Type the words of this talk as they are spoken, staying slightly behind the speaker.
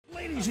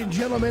Ladies and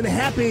gentlemen,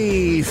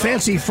 happy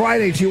Fancy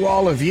Friday to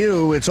all of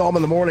you. It's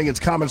Allman in the Morning.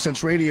 It's Common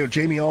Sense Radio.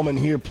 Jamie Allman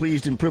here,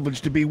 pleased and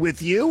privileged to be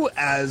with you,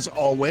 as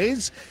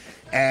always.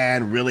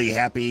 And really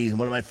happy.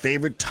 One of my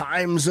favorite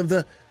times of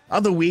the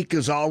week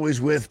is always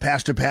with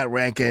Pastor Pat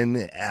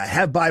Rankin.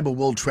 Have Bible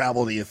Will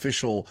Travel, the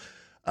official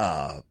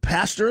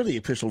pastor, the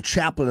official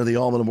chaplain of the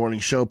Allman in the Morning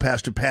show.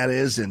 Pastor Pat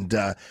is. And,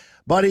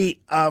 buddy,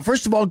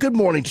 first of all, good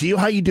morning to you.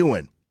 How you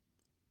doing?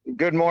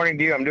 Good morning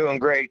to you. I'm doing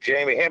great,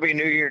 Jamie. Happy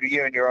New Year to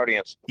you and your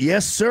audience.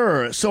 Yes,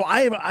 sir. So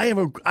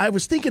I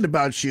was thinking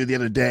about you the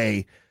other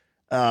day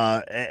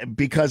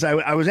because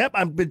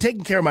I've been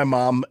taking care of my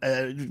mom.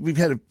 We've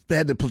had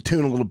to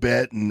platoon a little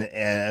bit and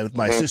with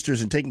my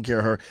sisters and taking care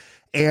of her,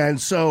 and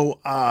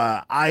so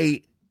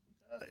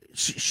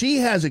she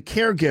has a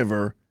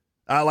caregiver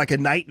like a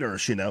night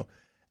nurse, and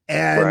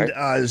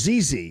right.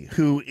 Zizi,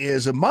 who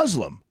is a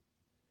Muslim,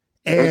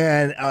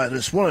 and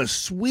it's one of the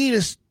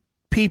sweetest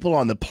people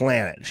on the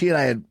planet. She and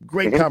I had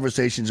great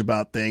conversations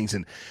about things,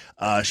 and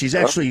she's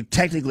actually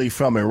technically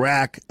from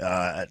Iraq,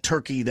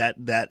 Turkey,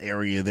 that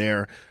area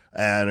there,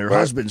 and her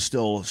husband's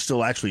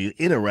still actually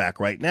in Iraq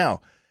right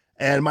now.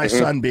 And my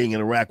son being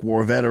an Iraq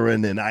war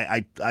veteran, and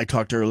I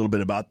talked to her a little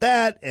bit about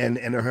that, and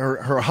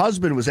her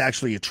husband was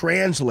actually a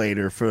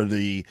translator for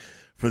the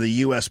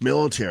U.S.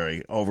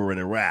 military over in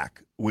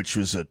Iraq, which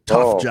was a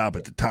tough job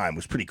at the time. It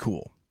was pretty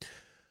cool.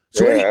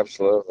 So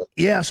absolutely.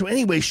 Yeah. So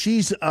anyway,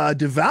 she's a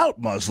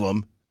devout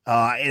Muslim.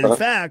 In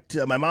fact,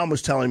 my mom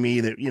was telling me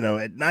that,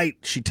 at night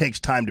she takes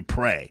time to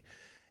pray.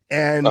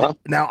 And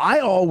now I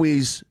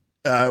always,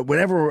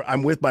 whenever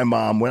I'm with my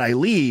mom, when I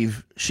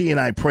leave, she and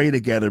I pray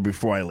together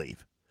before I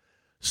leave.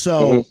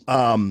 So,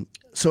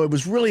 so it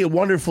was really a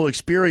wonderful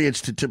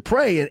experience to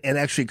pray. And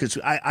actually, because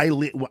I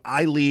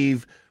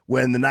leave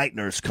when the night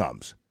nurse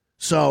comes.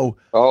 So,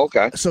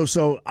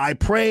 So I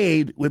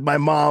prayed with my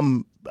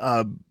mom,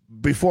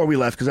 before we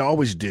left, because I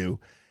always do,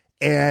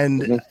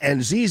 and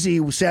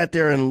Zizi sat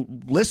there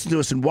and listened to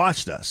us and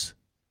watched us,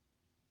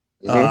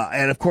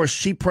 and of course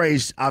she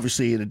prays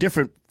obviously in a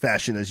different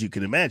fashion, as you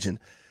can imagine,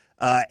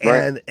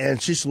 and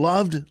she just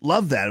loved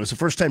that. It was the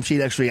first time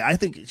she'd actually, I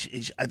think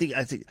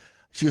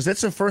she goes,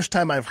 that's the first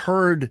time I've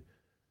heard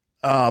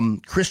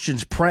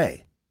Christians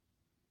pray.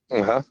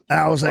 And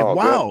I was like,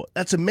 wow,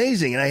 that's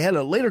amazing. And I had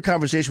a later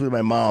conversation with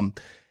my mom.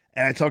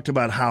 And I talked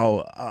about how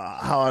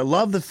I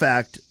love the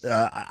fact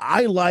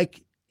I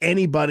like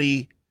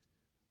anybody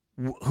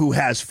who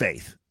has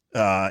faith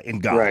in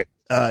God,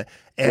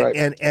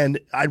 and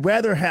I'd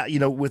rather have,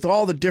 with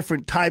all the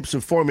different types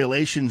of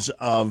formulations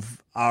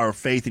of our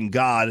faith in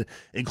God,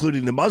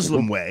 including the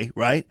Muslim way,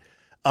 right?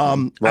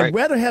 I'd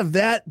rather have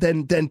that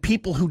than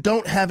people who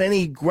don't have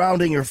any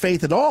grounding or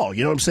faith at all.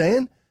 You know what I'm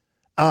saying?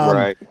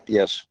 Right.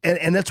 Yes.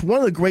 And that's one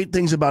of the great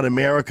things about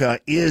America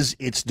is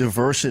its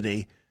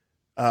diversity.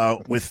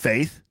 With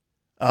faith.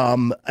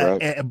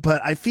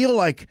 But I feel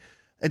like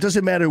it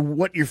doesn't matter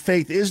what your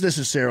faith is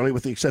necessarily,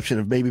 with the exception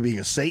of maybe being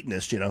a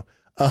Satanist, but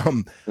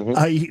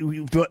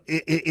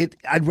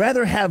I'd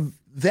rather have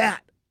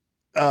that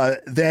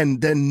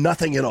than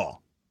nothing at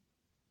all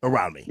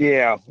around me.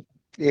 Yeah.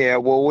 Yeah.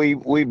 Well,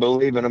 we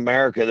believe in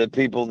America that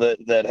people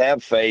that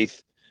have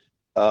faith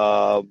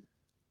have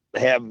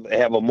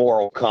a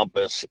moral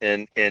compass.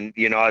 And I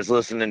was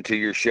listening to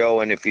your show,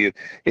 and if you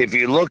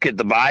look at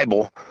the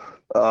Bible,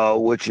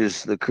 which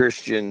is the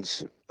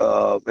Christian's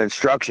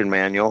instruction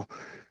manual,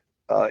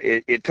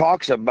 it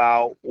talks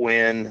about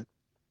when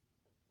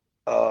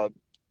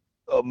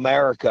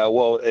America,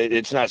 well,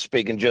 it's not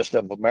speaking just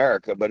of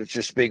America, but it's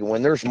just speaking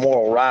when there's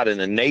moral rot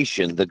in a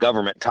nation, the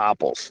government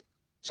topples.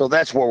 So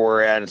that's where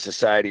we're at in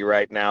society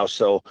right now.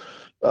 So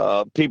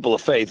people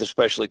of faith,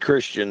 especially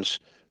Christians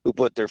who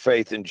put their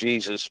faith in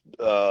Jesus,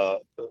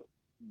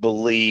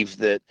 believe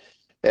that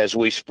as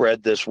we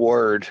spread this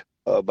word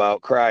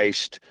about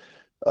Christ,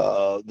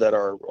 that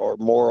our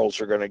morals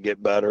are going to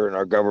get better and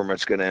our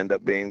government's going to end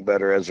up being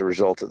better as a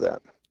result of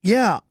that.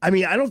 Yeah. I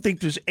mean, I don't think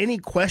there's any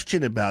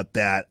question about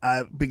that,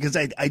 because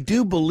I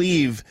do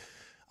believe,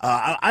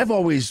 I've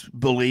always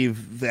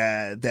believed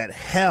that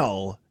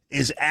hell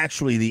is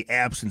actually the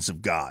absence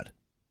of God.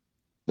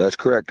 That's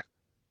correct.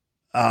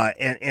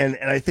 And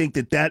I think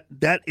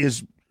that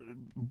is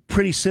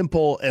pretty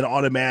simple and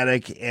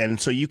automatic.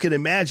 And so you can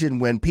imagine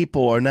when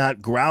people are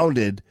not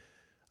grounded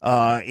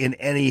in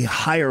any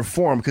higher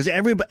form, because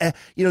everybody,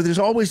 there's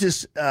always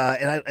this,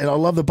 and I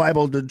love the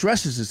Bible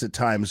addresses this at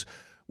times,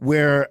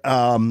 where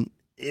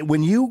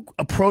when you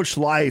approach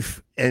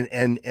life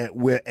and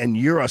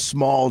you're a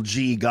small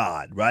G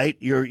God, right?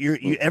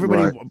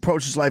 Everybody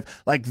approaches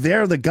life like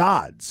they're the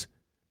gods,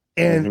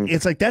 and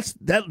it's like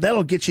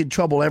that'll get you in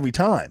trouble every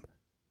time.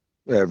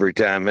 Every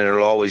time, and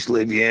it'll always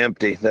leave you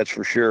empty. That's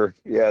for sure.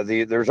 Yeah,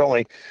 there's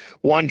only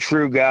one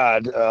true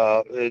God,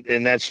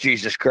 and that's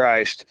Jesus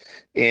Christ,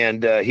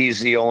 and He's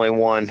the only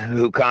one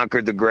who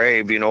conquered the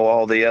grave.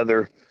 All the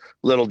other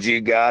little G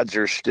gods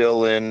are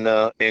still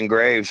in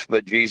graves,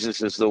 but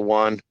Jesus is the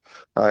one.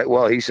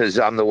 Well, He says,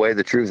 "I'm the way,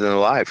 the truth, and the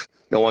life.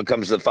 No one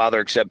comes to the Father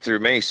except through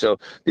me." So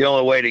the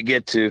only way to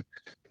get to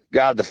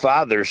God the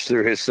Father's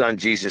through his son,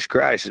 Jesus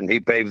Christ. And he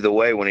paved the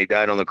way when he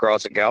died on the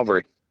cross at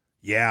Calvary.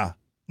 Yeah,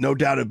 no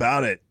doubt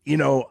about it.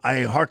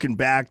 I hearken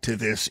back to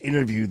this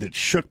interview that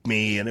shook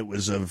me, and it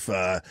was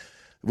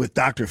with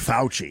Dr.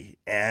 Fauci.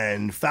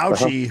 And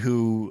Fauci,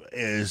 who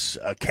is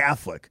a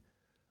Catholic,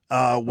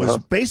 was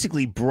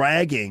basically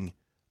bragging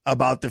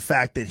about the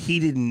fact that he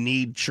didn't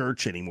need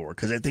church anymore.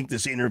 Because I think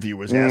this interview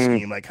was asking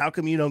him, like, how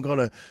come you don't go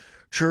to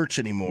church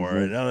anymore?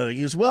 And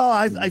he goes, well,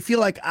 I feel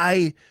like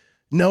I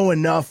know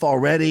enough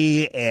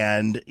already,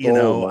 and I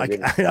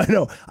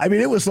know. I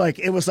mean, it was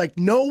like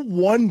no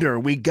wonder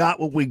we got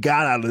what we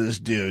got out of this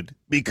dude,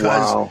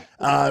 because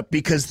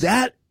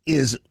that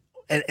is,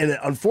 and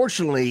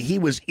unfortunately, he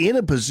was in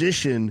a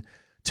position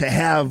to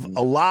have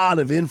a lot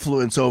of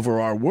influence over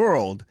our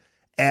world,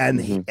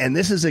 and and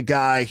this is a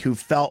guy who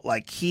felt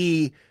like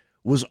he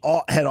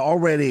had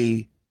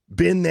already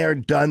been there,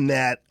 done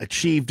that,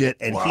 achieved it,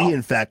 and he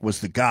in fact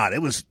was the God.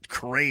 It was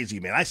crazy,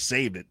 man. I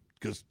saved it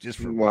because just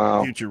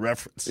for future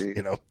reference,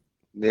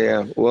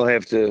 Yeah, we'll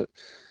have to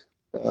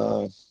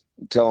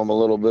tell him a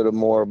little bit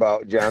more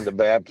about John the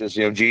Baptist.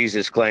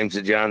 Jesus claims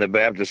that John the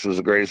Baptist was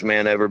the greatest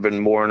man ever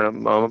been born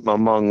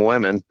among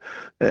women,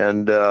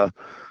 and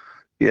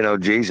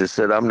Jesus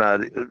said, "I'm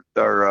not,"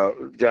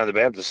 or John the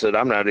Baptist said,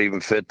 "I'm not even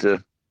fit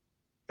to,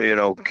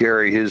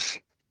 carry his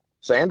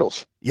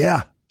sandals."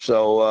 Yeah.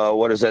 So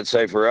what does that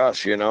say for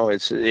us?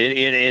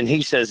 And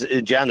he says,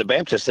 John the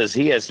Baptist says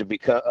he has to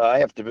become,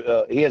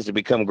 he has to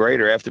become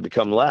greater, I have to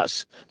become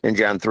less in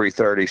John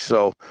 3:30.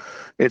 So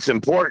it's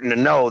important to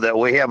know that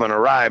we haven't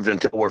arrived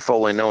until we're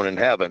fully known in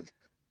heaven.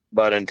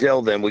 But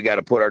until then, we got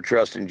to put our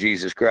trust in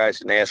Jesus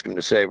Christ and ask him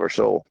to save our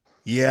soul.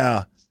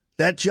 Yeah.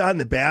 That John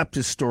the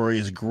Baptist story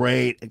is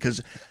great,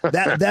 because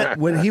that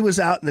when he was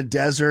out in the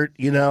desert,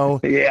 and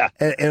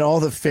all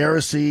the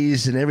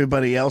Pharisees and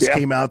everybody else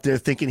came out there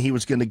thinking he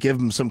was going to give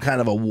him some kind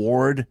of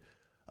award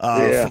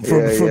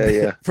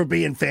for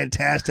being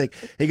fantastic.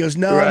 He goes,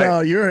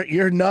 no,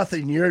 you're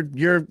nothing.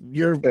 You're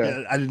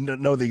I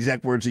didn't know the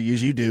exact words he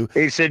used. You do.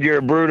 He said, you're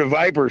a brood of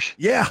vipers.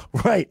 Yeah,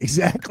 right.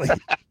 Exactly.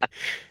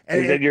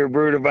 He said, you're a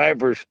brood of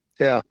vipers.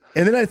 Yeah.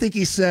 And then I think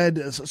he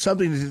said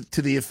something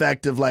to the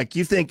effect of, like,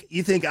 you think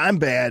I'm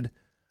bad.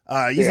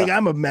 You think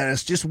I'm a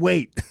menace. Just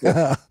wait.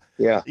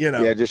 Yeah,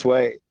 just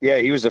wait. Yeah,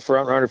 he was the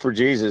front runner for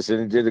Jesus,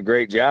 and he did a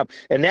great job.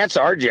 And that's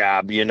our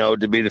job,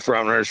 to be the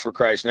front runners for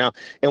Christ now.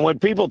 And when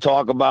people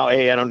talk about,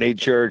 hey, I don't need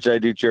church, I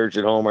do church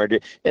at home,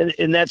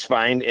 and that's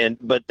fine.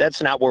 But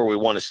that's not where we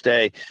want to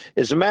stay.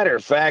 As a matter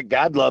of fact,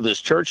 God loves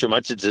his church so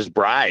much, it's his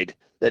bride,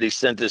 that he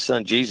sent his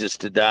son Jesus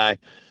to die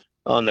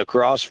on the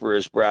cross for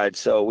his bride.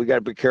 So we got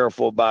to be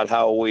careful about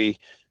how we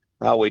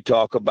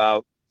talk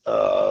about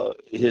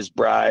his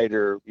bride,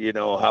 or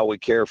how we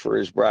care for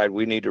his bride.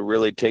 We need to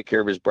really take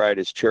care of his bride,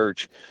 his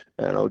church.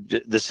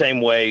 The same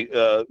way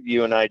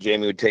you and I,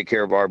 Jamie, would take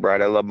care of our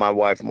bride. I love my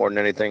wife more than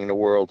anything in the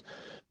world,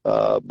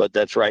 but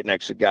that's right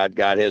next to God.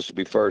 God has to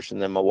be first,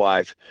 and then my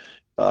wife.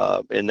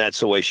 And that's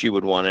the way she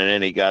would want it.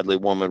 Any godly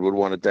woman would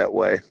want it that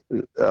way.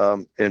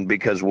 And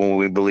because when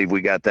we believe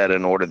we got that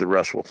in order, the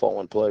rest will fall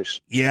in place.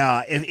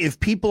 Yeah. If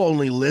people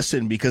only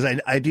listen, because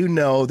I do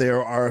know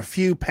there are a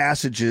few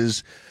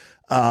passages,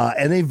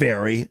 and they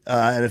vary,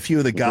 and a few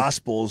of the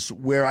Gospels,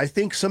 where I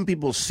think some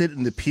people sit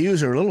in the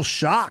pews and are a little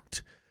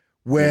shocked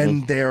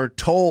when they're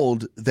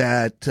told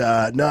that,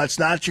 no, it's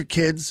not your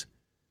kids.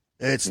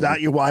 It's not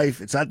your wife.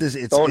 It's not this.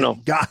 It's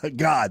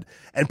God.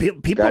 And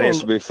people God has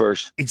to be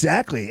first.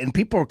 Exactly. And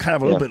people are kind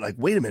of a little bit like,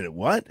 wait a minute,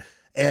 what?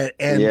 And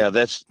yeah,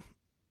 that's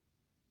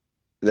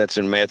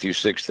in Matthew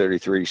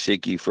 6:33.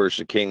 Seek ye first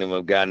the kingdom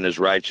of God and his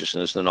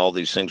righteousness, and all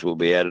these things will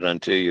be added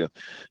unto you.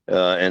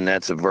 And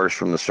that's a verse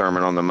from the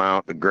Sermon on the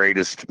Mount, the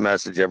greatest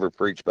message ever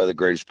preached by the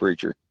greatest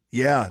preacher.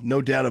 Yeah,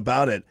 no doubt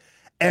about it.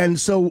 And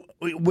so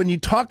when you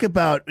talk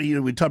about,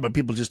 we talk about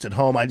people just at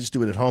home, I just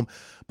do it at home,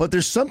 but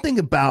there's something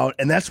about,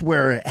 and that's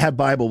where Have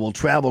Bible Will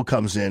Travel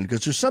comes in,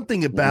 because there's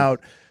something about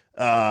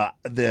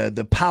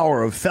the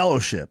power of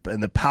fellowship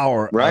and the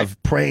power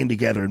of praying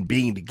together and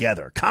being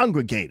together,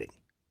 congregating.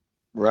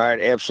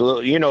 Right,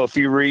 absolutely. If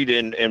you read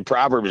in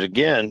Proverbs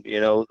again,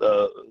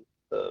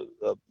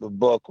 a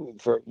book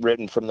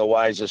written from the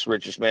wisest,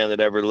 richest man that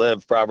ever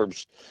lived,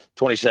 Proverbs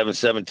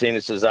 27:17,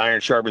 it says,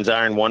 iron sharpens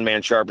iron, one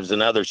man sharpens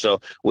another.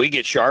 So we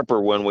get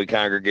sharper when we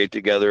congregate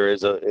together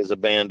as a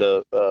band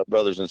of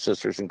brothers and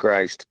sisters in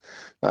Christ.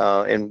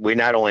 And we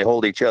not only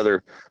hold each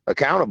other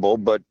accountable,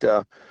 but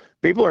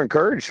people are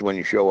encouraged when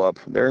you show up.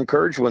 They're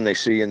encouraged when they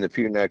see you in the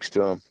pew next to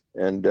them.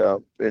 And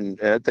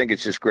I think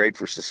it's just great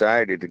for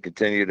society to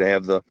continue to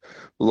have the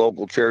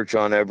local church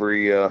on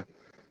every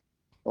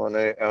on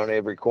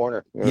every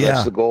corner.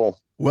 That's the goal.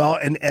 Well,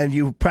 and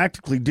you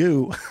practically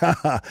do.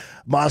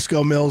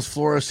 Moscow Mills,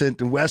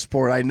 Florissant, and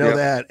Westport. I know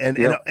that,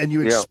 and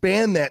you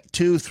expand that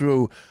too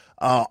through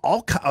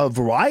a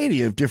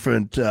variety of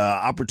different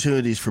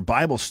opportunities for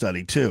Bible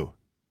study too.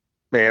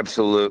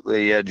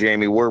 Absolutely, yeah,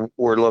 Jamie. We're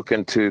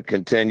looking to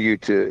continue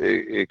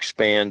to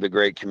expand the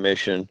Great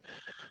Commission.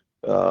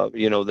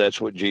 That's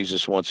what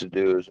Jesus wants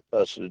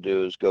us to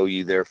do is go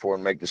ye therefore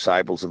and make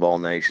disciples of all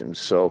nations.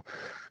 So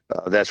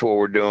That's what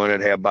we're doing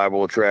at Have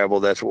Bible Travel.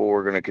 That's what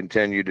we're going to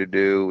continue to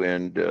do,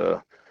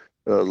 and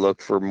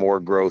look for more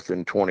growth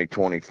in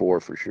 2024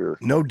 for sure.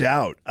 No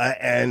doubt.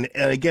 And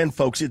again,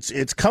 folks,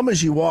 it's come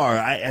as you are.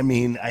 I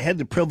mean, I had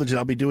the privilege, and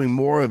I'll be doing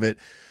more of it,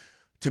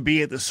 to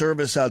be at the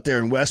service out there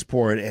in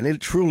Westport, and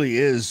it truly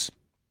is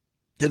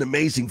an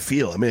amazing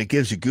feel. I mean, it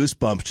gives you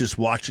goosebumps just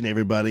watching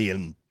everybody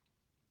and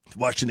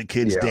watching the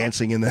kids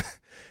dancing in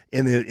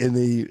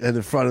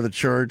the front of the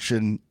church,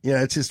 and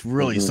it's just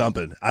really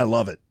something. I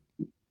love it.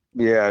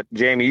 Yeah,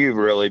 Jamie, you've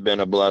really been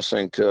a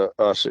blessing to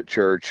us at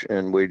church,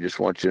 and we just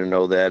want you to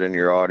know that. And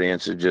your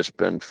audience has just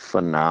been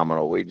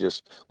phenomenal. We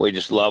just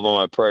love them.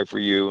 I pray for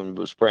you, and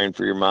was praying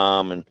for your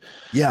mom, and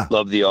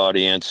love the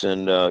audience.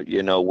 And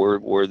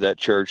we're that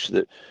church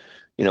that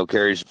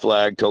carries the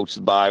flag, totes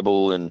the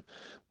Bible, and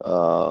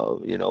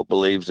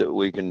believes that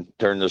we can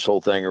turn this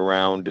whole thing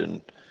around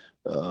and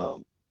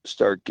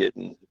start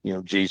getting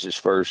Jesus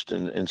first,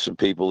 and some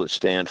people that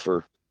stand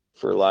for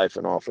life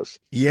in office.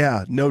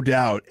 Yeah, no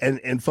doubt.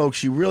 And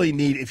folks, you really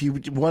need, if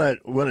you want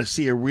to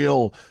see a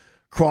real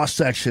cross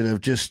section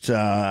of just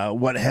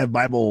what Have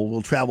Bible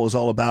Will Travel is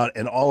all about,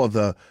 and all of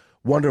the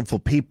wonderful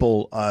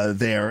people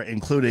there,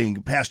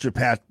 including Pastor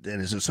Pat and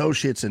his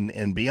associates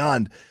and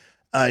beyond,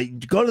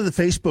 go to the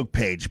Facebook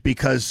page,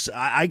 because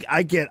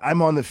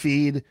I'm on the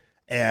feed,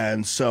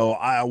 and so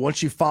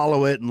once you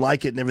follow it and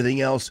like it and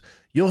everything else,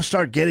 you'll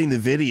start getting the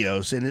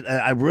videos, and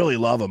I really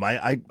love them.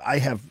 I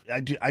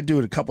do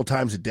it a couple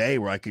times a day,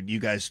 where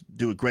you guys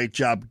do a great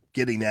job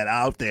getting that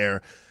out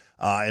there.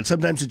 And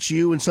sometimes it's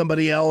you and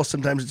somebody else.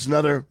 Sometimes it's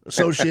another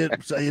associate.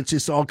 It's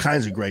just all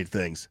kinds of great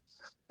things.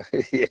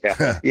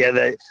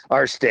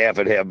 Our staff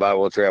at Have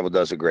Bible Travel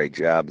does a great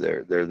job.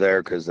 They're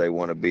there because they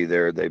want to be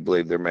there. They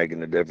believe they're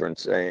making a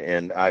difference,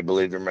 and I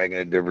believe they're making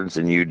a difference,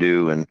 and you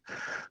do, and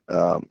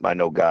I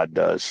know God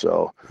does.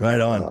 So right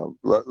on.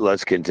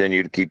 Let's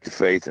continue to keep the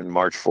faith and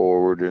march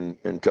forward,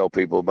 and tell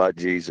people about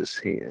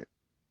Jesus.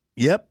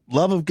 Yep.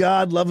 Love of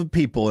God, love of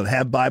people, and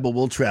Have Bible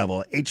Will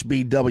Travel,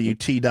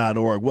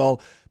 hbwt.org.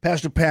 Well,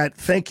 Pastor Pat,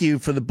 thank you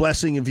for the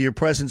blessing of your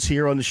presence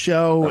here on the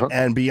show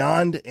and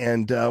beyond.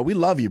 And we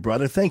love you,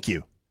 brother. Thank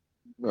you.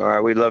 All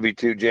right. We love you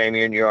too,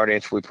 Jamie, and your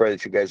audience. We pray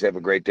that you guys have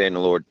a great day in the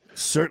Lord.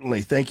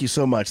 Certainly. Thank you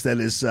so much. That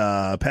is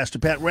Pastor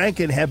Pat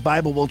Rankin. Have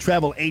Bible Will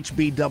Travel,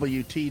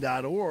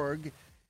 hbwt.org.